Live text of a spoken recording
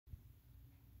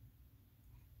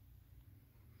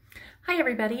Hi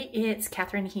everybody, it's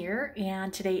Catherine here,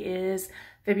 and today is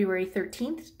February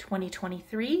 13th,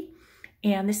 2023,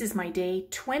 and this is my day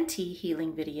 20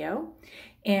 healing video.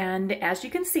 And as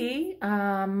you can see,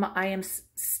 I am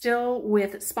still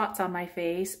with spots on my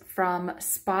face from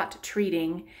spot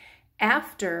treating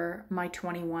after my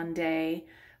 21-day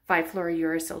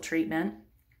 5-fluorouracil treatment.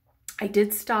 I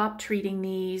did stop treating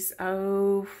these,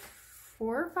 4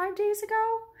 or 5 days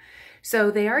ago.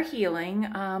 So they are healing.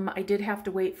 I did have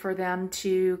to wait for them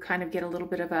to kind of get a little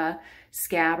bit of a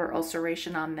scab or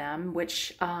ulceration on them,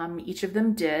 which each of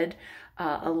them did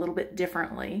a little bit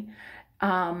differently.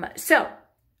 So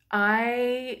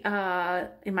I,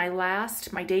 in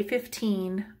my day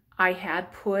 15, I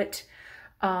had put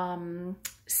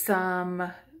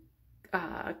some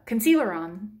concealer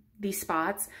on these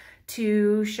spots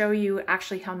to show you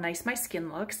actually how nice my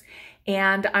skin looks.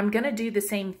 And I'm gonna do the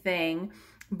same thing,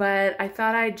 but I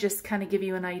thought I'd just kind of give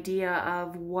you an idea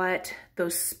of what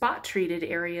those spot treated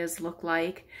areas look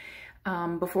like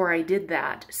before I did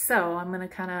that. So I'm going to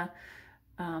kind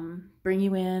of bring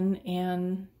you in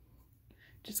and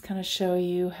just kind of show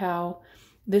you how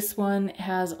this one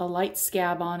has a light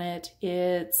scab on it.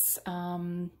 It's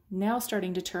now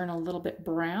starting to turn a little bit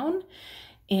brown,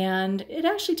 and it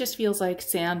actually just feels like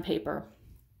sandpaper.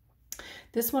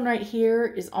 This one right here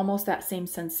is almost that same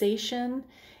sensation.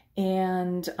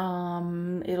 And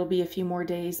it'll be a few more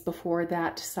days before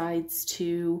that decides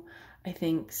to, I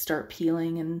think, start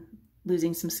peeling and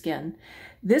losing some skin.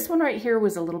 This one right here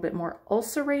was a little bit more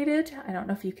ulcerated. I don't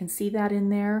know if you can see that in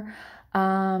there.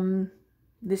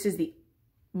 This is the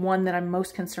one that I'm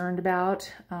most concerned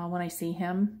about when I see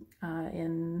him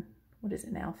in, what is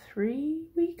it now, 3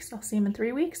 weeks? I'll see him in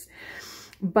 3 weeks.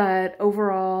 But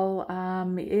overall,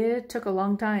 it took a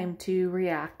long time to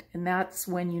react, and that's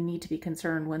when you need to be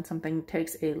concerned, when something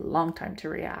takes a long time to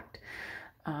react.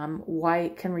 Why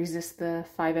it can resist the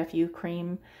 5-FU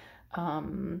cream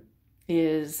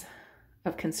is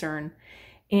of concern.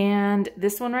 And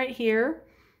this one right here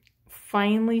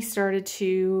finally started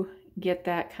to get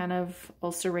that kind of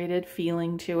ulcerated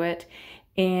feeling to it,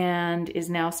 and is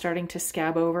now starting to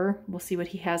scab over. We'll see what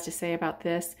he has to say about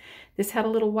this. This had a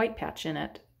little white patch in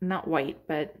it. Not white,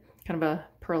 but kind of a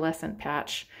pearlescent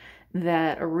patch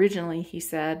that originally he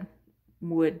said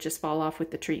would just fall off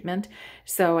with the treatment.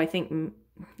 So I think, you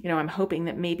know, I'm hoping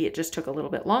that maybe it just took a little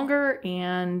bit longer,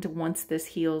 and once this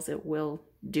heals, it will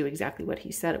do exactly what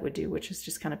he said it would do, which is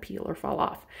just kind of peel or fall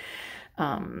off.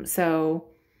 So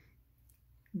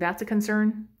that's a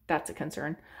concern. That's a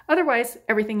concern. Otherwise,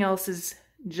 everything else is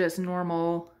just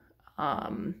normal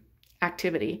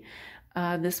activity.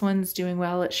 This one's doing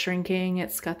well. It's shrinking.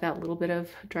 It's got that little bit of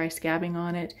dry scabbing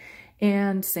on it.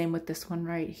 And same with this one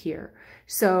right here.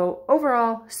 So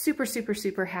overall, super, super,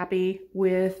 super happy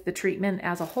with the treatment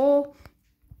as a whole.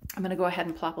 I'm going to go ahead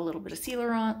and plop a little bit of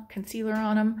concealer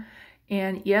on them.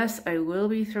 And yes, I will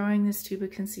be throwing this tube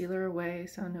of concealer away,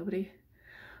 so nobody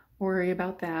worry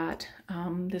about that.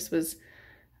 This was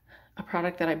a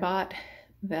product that I bought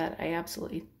that I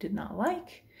absolutely did not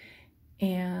like,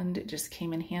 and it just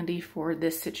came in handy for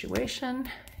this situation.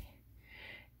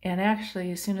 And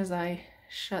actually, as soon as I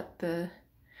shut the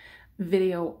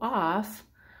video off,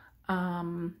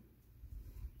 I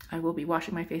will be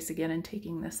washing my face again and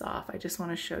taking this off. I just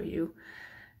want to show you,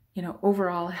 you know,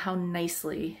 overall how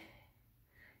nicely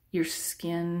your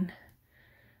skin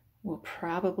will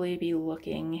probably be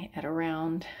looking at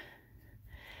around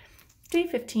day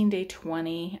 15, day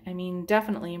 20. I mean,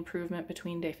 definitely improvement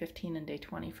between day 15 and day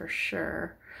 20 for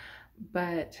sure.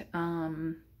 But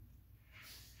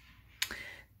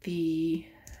the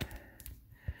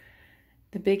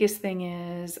biggest thing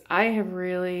is I have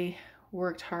really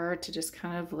worked hard to just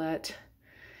kind of let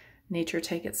nature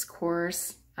take its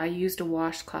course. I used a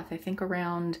washcloth, I think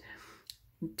around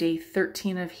day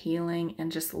 13 of healing,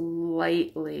 and just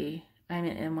lightly, I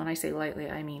mean, and when I say lightly,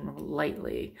 I mean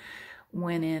lightly,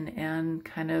 went in and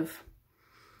kind of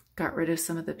got rid of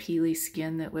some of the peely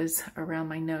skin that was around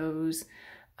my nose,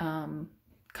 kind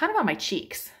of on my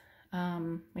cheeks.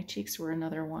 My cheeks were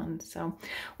another one. So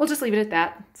we'll just leave it at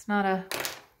that. It's not a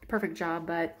perfect job,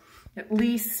 but at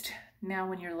least now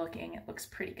when you're looking, it looks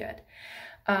pretty good.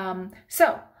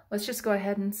 So let's just go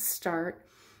ahead and start.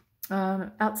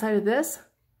 Outside of this,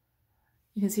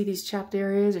 you can see these chapped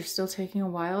areas are still taking a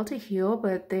while to heal,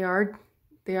 but they are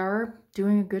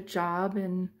doing a good job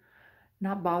and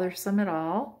not bothersome at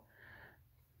all.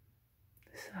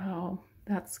 So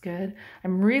that's good.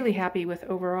 I'm really happy with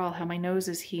overall how my nose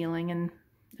is healing. And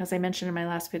as I mentioned in my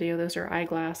last video, those are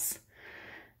eyeglass.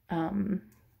 I'm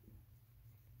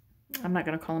not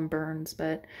going to call them burns,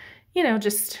 but you know,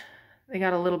 just they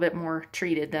got a little bit more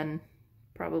treated than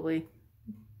probably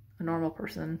a normal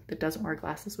person that doesn't wear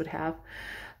glasses would have.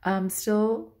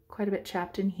 Still quite a bit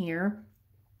chapped in here.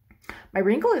 My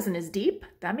wrinkle isn't as deep.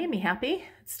 That made me happy.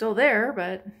 It's still there,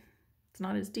 but it's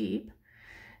not as deep.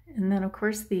 And then of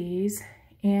course these,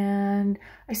 and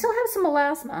I still have some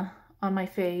melasma on my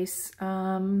face. He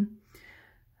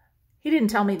didn't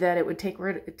tell me that it would take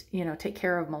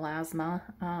care of melasma.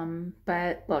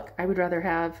 But look, I would rather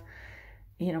have,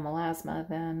 melasma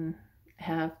than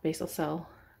have basal cell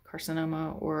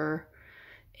carcinoma or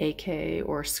AK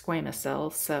or squamous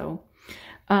cells. So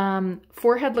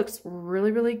forehead looks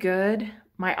really, really good.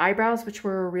 My eyebrows, which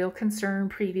were a real concern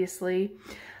previously,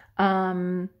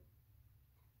 they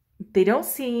don't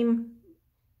seem,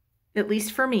 at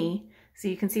least for me, so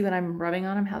you can see when I'm rubbing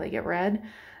on them how they get red,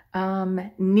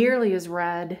 nearly as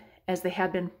red as they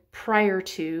had been prior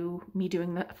to me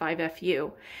doing the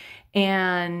 5FU.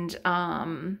 And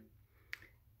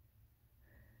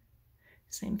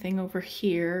same thing over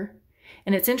here.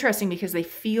 And it's interesting because they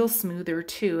feel smoother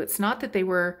too. It's not that they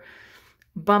were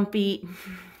bumpy.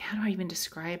 How do I even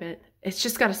describe it? It's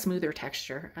just got a smoother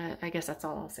texture. I guess that's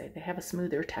all I'll say. They have a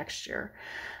smoother texture.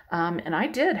 And I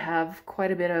did have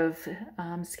quite a bit of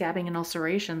scabbing and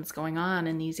ulcerations going on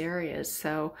in these areas.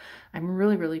 So I'm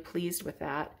really, really pleased with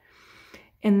that.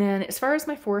 And then as far as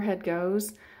my forehead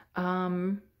goes,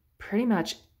 pretty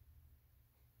much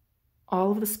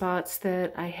all of the spots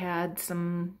that I had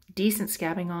some decent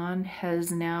scabbing on has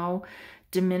now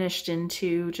diminished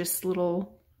into just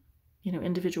little,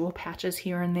 individual patches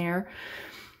here and there.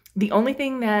 The only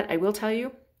thing that I will tell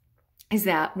you is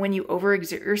that when you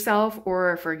overexert yourself,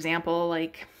 or for example,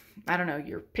 like, I don't know,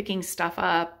 you're picking stuff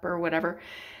up or whatever,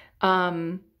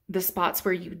 the spots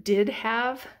where you did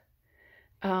have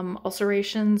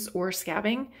ulcerations or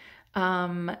scabbing,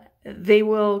 they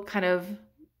will kind of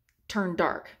turn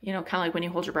dark, kind of like when you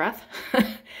hold your breath.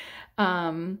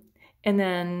 And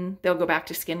then they'll go back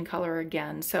to skin color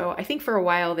again. So I think for a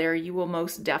while there, you will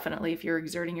most definitely, if you're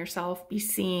exerting yourself, be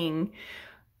seeing,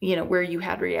 where you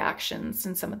had reactions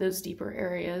in some of those deeper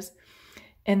areas.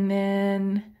 And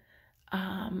then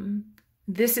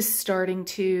this is starting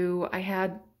to, I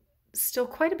had still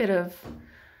quite a bit of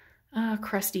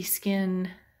crusty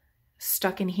skin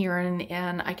stuck in here,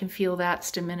 and I can feel that's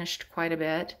diminished quite a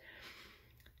bit.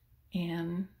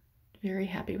 And very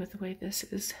happy with the way this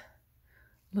is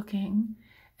looking.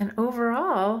 And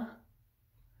overall,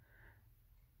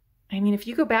 I mean, if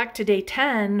you go back to day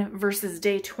 10 versus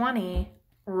day 20,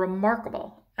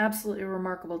 remarkable, absolutely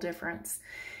remarkable difference.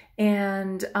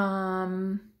 And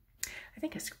I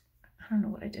think I don't know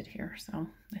what I did here, so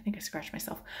I think I scratched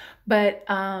myself. But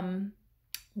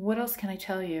what else can I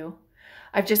tell you?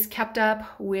 I've just kept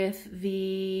up with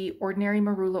the ordinary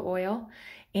marula oil,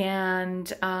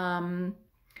 and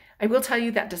I will tell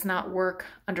you that does not work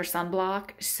under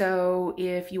sunblock. So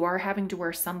if you are having to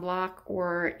wear sunblock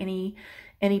or any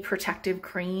protective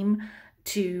cream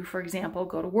to, for example,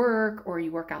 go to work, or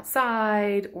you work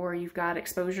outside, or you've got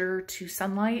exposure to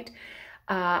sunlight,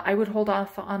 I would hold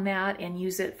off on that and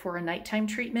use it for a nighttime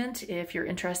treatment if you're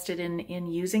interested in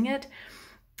using it.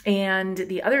 And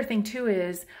the other thing too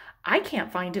is I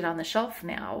can't find it on the shelf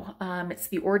now. It's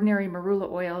the ordinary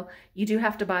marula oil. You do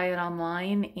have to buy it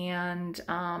online,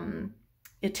 and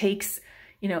it takes,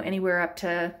 anywhere up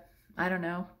to, I don't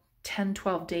know, 10,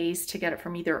 12 days to get it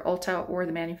from either Ulta or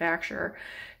the manufacturer.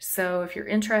 So if you're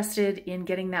interested in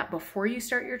getting that before you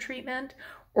start your treatment,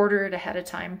 order it ahead of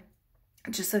time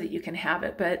just so that you can have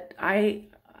it. But I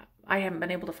haven't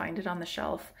been able to find it on the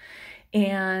shelf.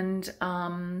 And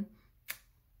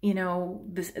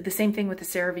the same thing with the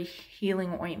CeraVe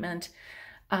healing ointment.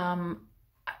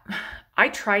 I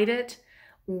tried it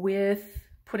with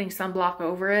putting sunblock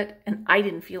over it, and I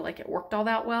didn't feel like it worked all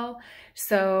that well.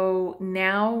 So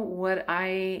now what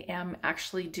I am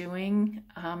actually doing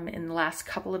in the last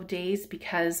couple of days,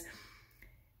 because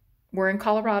we're in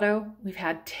Colorado, we've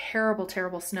had terrible,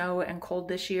 terrible snow and cold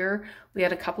this year. We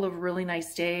had a couple of really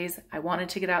nice days. I wanted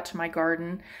to get out to my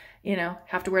garden,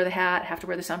 have to wear the hat, have to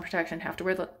wear the sun protection, have to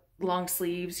wear the long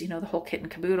sleeves, the whole kit and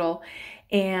caboodle.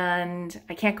 And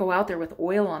I can't go out there with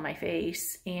oil on my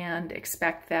face and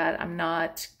expect that I'm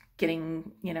not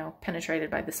getting, penetrated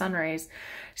by the sun rays.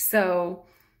 So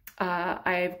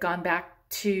I've gone back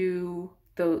to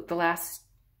the last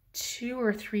 2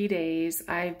 or 3 days.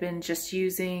 I've been just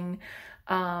using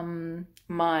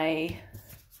my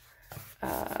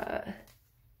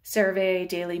CeraVe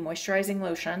Daily Moisturizing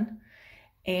Lotion,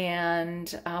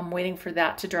 and I'm waiting for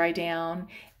that to dry down.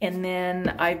 And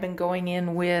then I've been going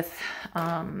in with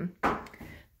I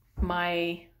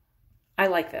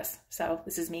like this, so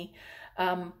this is me,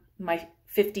 my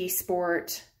 50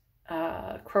 Sport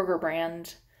Kroger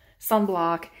brand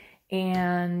sunblock,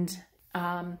 and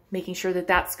making sure that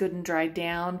that's good and dried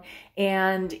down.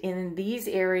 And in these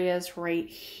areas right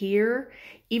here,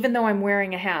 even though I'm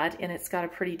wearing a hat and it's got a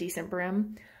pretty decent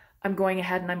brim, I'm going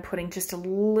ahead and I'm putting just a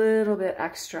little bit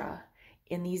extra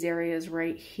in these areas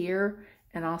right here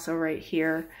and also right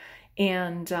here.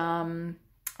 And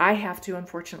I have to,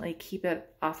 unfortunately, keep it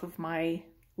off of my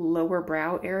lower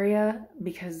brow area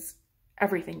because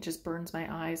everything just burns my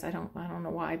eyes. I don't know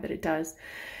why, but it does.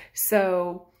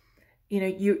 So, you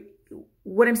know,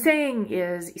 what I'm saying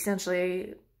is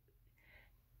essentially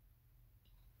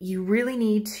you really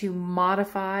need to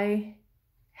modify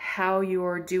how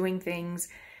you're doing things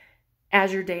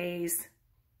as your days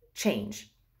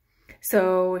change.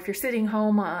 So if you're sitting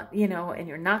home, you know, and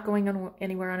you're not going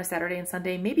anywhere on a Saturday and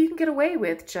Sunday, maybe you can get away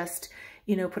with just,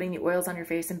 you know, putting the oils on your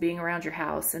face and being around your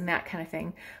house and that kind of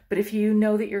thing. But if you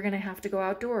know that you're going to have to go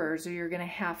outdoors, or you're going to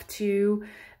have to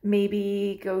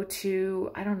maybe go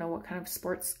to, I don't know what kind of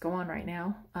sports go on right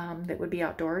now that would be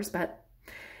outdoors, but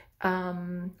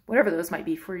whatever those might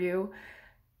be for you,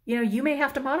 you know, you may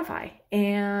have to modify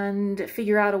and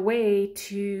figure out a way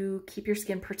to keep your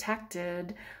skin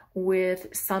protected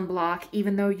with sunblock,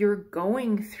 even though you're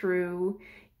going through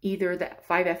either the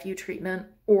 5FU treatment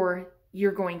or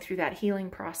you're going through that healing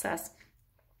process.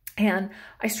 And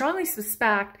I strongly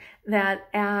suspect that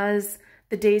as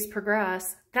the days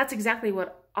progress, that's exactly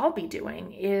what I'll be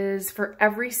doing. Is for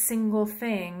every single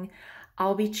thing,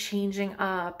 I'll be changing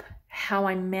up how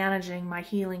I'm managing my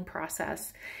healing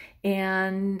process.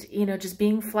 And, you know, just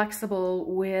being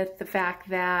flexible with the fact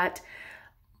that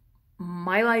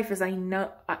my life as I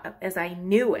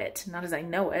knew it, not as I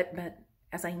know it, but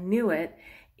as I knew it,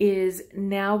 is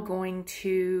now going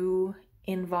to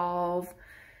involve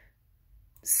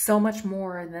so much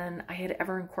more than I had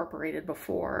ever incorporated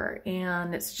before.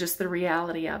 And it's just the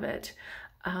reality of it.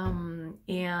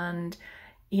 And,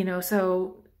 you know,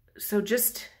 so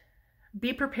just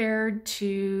be prepared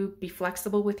to be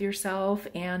flexible with yourself,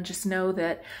 and just know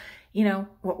that, you know,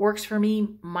 what works for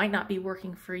me might not be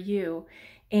working for you.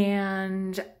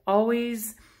 And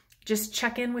always just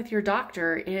check in with your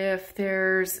doctor if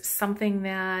there's something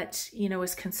that, you know,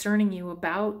 is concerning you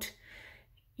about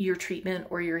your treatment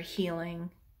or your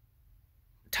healing.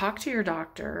 Talk to your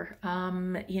doctor,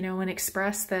 you know, and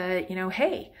express that, you know,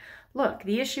 hey, look,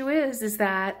 the issue is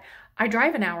that I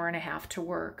drive an hour and a half to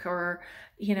work, or,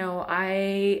 you know,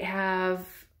 I have,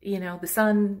 you know, the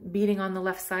sun beating on the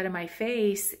left side of my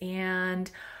face,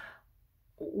 and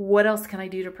what else can I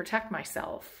do to protect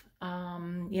myself?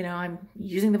 You know, I'm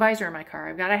using the visor in my car.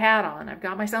 I've got a hat on. I've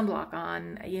got my sunblock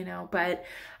on, you know, but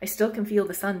I still can feel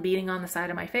the sun beating on the side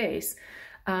of my face.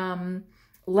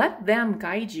 Let them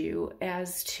guide you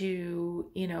as to,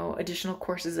 you know, additional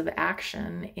courses of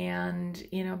action. And,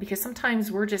 you know, because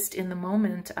sometimes we're just in the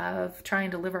moment of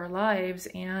trying to live our lives,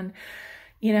 and,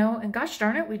 you know, and gosh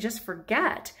darn it, we just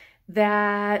forget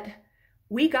that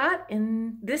we got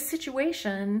in this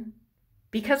situation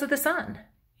because of the sun.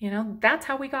 You know, that's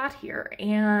how we got here.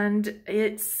 And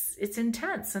it's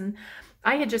intense. And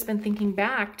I had just been thinking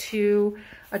back to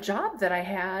a job that I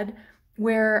had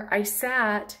where I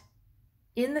sat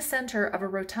in the center of a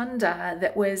rotunda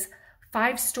that was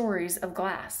 5 stories of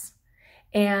glass.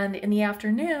 And in the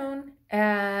afternoon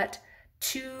at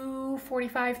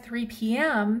 2:45, 3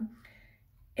 p.m.,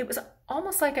 it was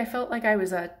almost like I felt like I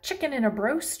was a chicken in a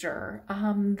broaster.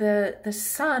 The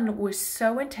sun was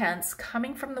so intense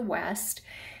coming from the west.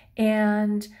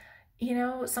 And, you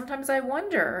know, sometimes I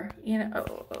wonder, you know,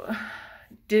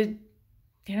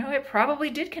 it probably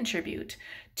did contribute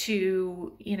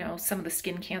to, you know, some of the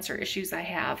skin cancer issues I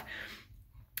have.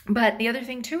 But the other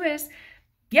thing too is,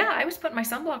 yeah, I was putting my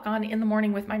sunblock on in the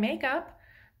morning with my makeup.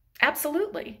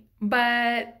 Absolutely.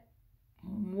 But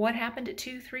what happened at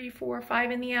 2, 3, 4,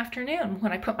 5 in the afternoon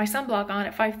when I put my sunblock on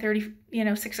at 5:30, you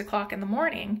know, 6 o'clock in the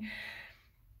morning?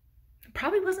 It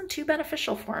probably wasn't too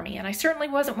beneficial for me. And I certainly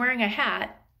wasn't wearing a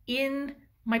hat in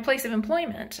my place of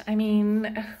employment. I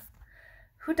mean,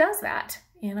 who does that?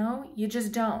 You know, you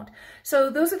just don't. So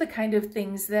those are the kind of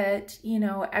things that, you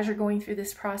know, as you're going through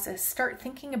this process, start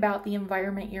thinking about the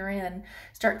environment you're in.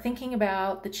 Start thinking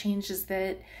about the changes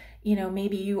that, you know,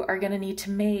 maybe you are going to need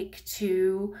to make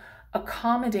to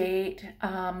accommodate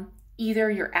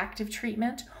either your active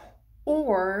treatment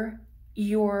or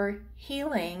your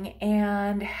healing,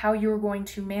 and how you're going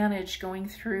to manage going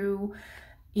through,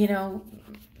 you know,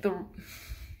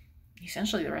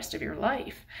 essentially the rest of your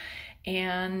life.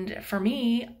 And for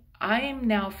me, I'm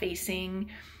now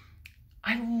facing,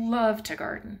 I love to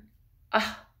garden.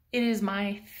 It is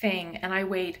my thing. And I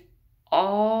wait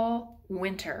all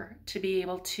winter to be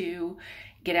able to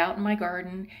get out in my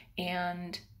garden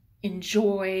and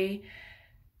enjoy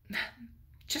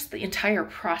just the entire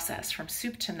process from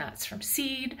soup to nuts, from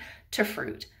seed to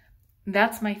fruit.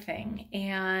 That's my thing.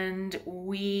 And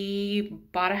we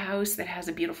bought a house that has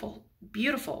a beautiful,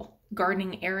 beautiful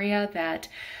gardening area that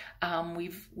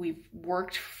we've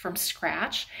worked from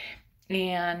scratch,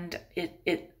 and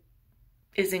it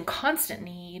is in constant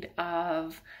need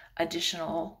of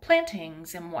additional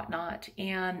plantings and whatnot.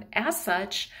 And as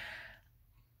such,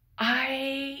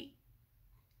 I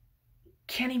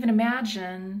can't even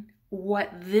imagine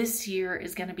what this year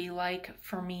is going to be like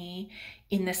for me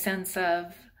in the sense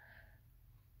of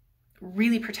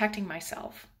really protecting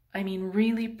myself. I mean,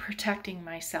 really protecting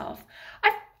myself.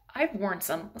 I've worn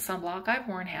sunblock, I've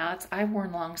worn hats, I've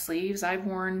worn long sleeves, I've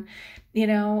worn, you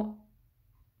know,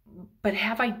 but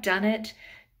have I done it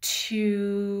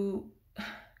to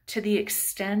the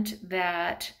extent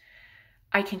that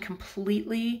I can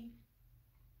completely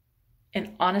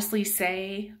and honestly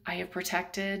say I have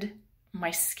protected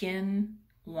my skin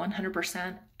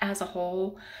 100% as a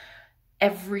whole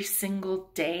every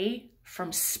single day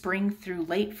from spring through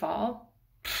late fall?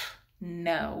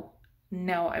 No,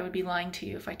 I would be lying to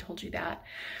you if I told you that.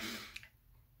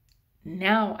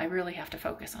 Now I really have to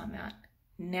focus on that.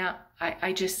 Now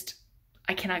I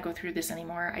cannot go through this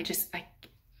anymore. I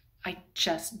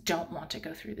just don't want to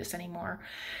go through this anymore.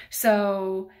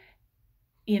 So,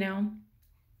 you know,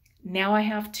 now I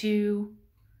have to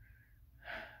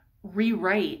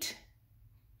rewrite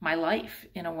my life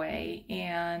in a way,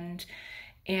 and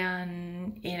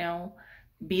you know,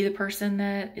 be the person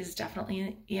that is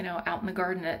definitely, you know, out in the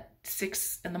garden at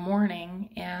 6 in the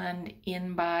morning and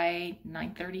in by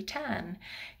 9:30, 10,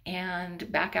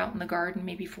 and back out in the garden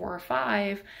maybe 4 or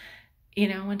 5, you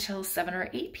know, until 7 or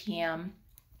 8 p.m.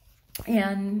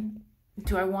 And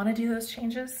do I want to do those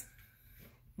changes?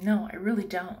 No, I really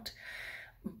don't.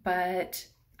 But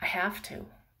I have to.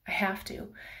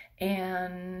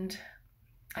 And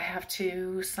I have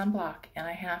to sunblock, and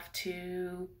I have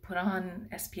to put on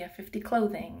SPF 50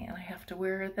 clothing, and I have to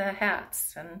wear the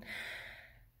hats and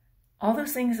all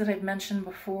those things that I've mentioned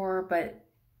before. But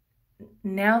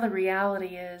now the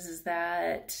reality is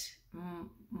that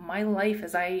my life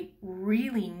as I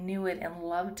really knew it and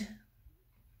loved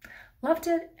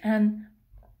it and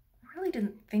really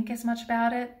didn't think as much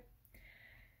about it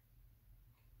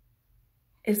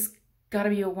is got to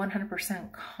be a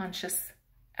 100% conscious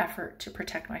effort to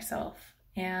protect myself.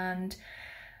 And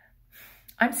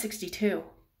I'm 62.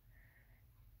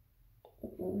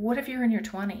 What if you're in your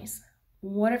 20s?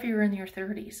 What if you're in your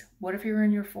 30s? What if you're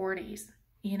in your 40s?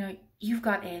 You know, you've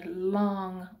got a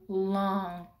long,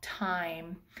 long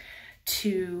time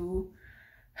to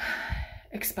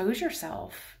expose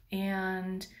yourself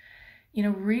and, you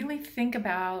know, really think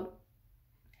about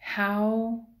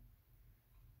how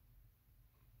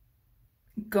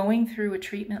going through a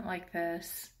treatment like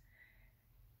this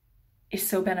is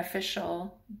so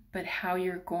beneficial, but how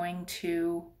you're going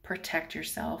to protect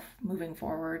yourself moving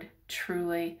forward,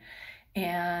 truly.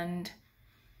 And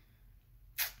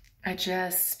I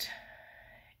just,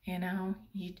 you know,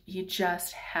 you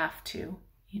just have to.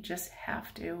 You just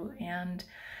have to. And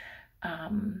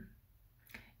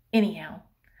anyhow,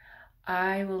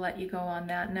 I will let you go on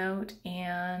that note,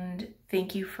 and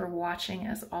thank you for watching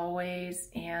as always.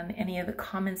 And any of the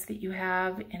comments that you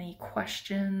have, any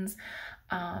questions,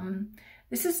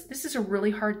 this is a really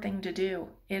hard thing to do.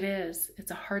 It is.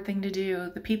 It's a hard thing to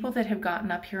do. The people that have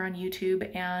gotten up here on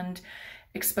YouTube and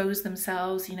exposed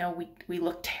themselves, you know, we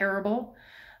look terrible.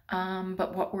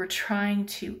 But what we're trying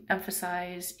to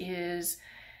emphasize is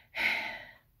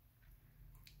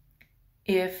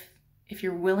if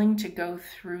you're willing to go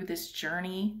through this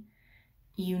journey,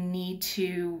 you need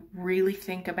to really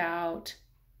think about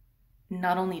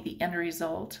not only the end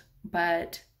result,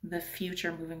 but the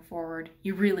future moving forward.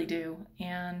 You really do.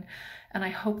 And I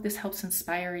hope this helps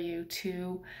inspire you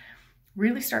to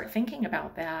really start thinking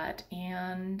about that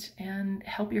and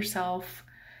help yourself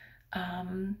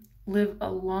live a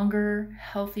longer,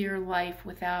 healthier life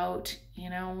without, you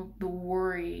know, the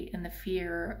worry and the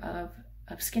fear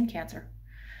of skin cancer.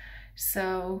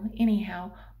 So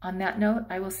anyhow, on that note,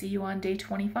 I will see you on day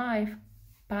 25.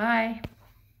 Bye.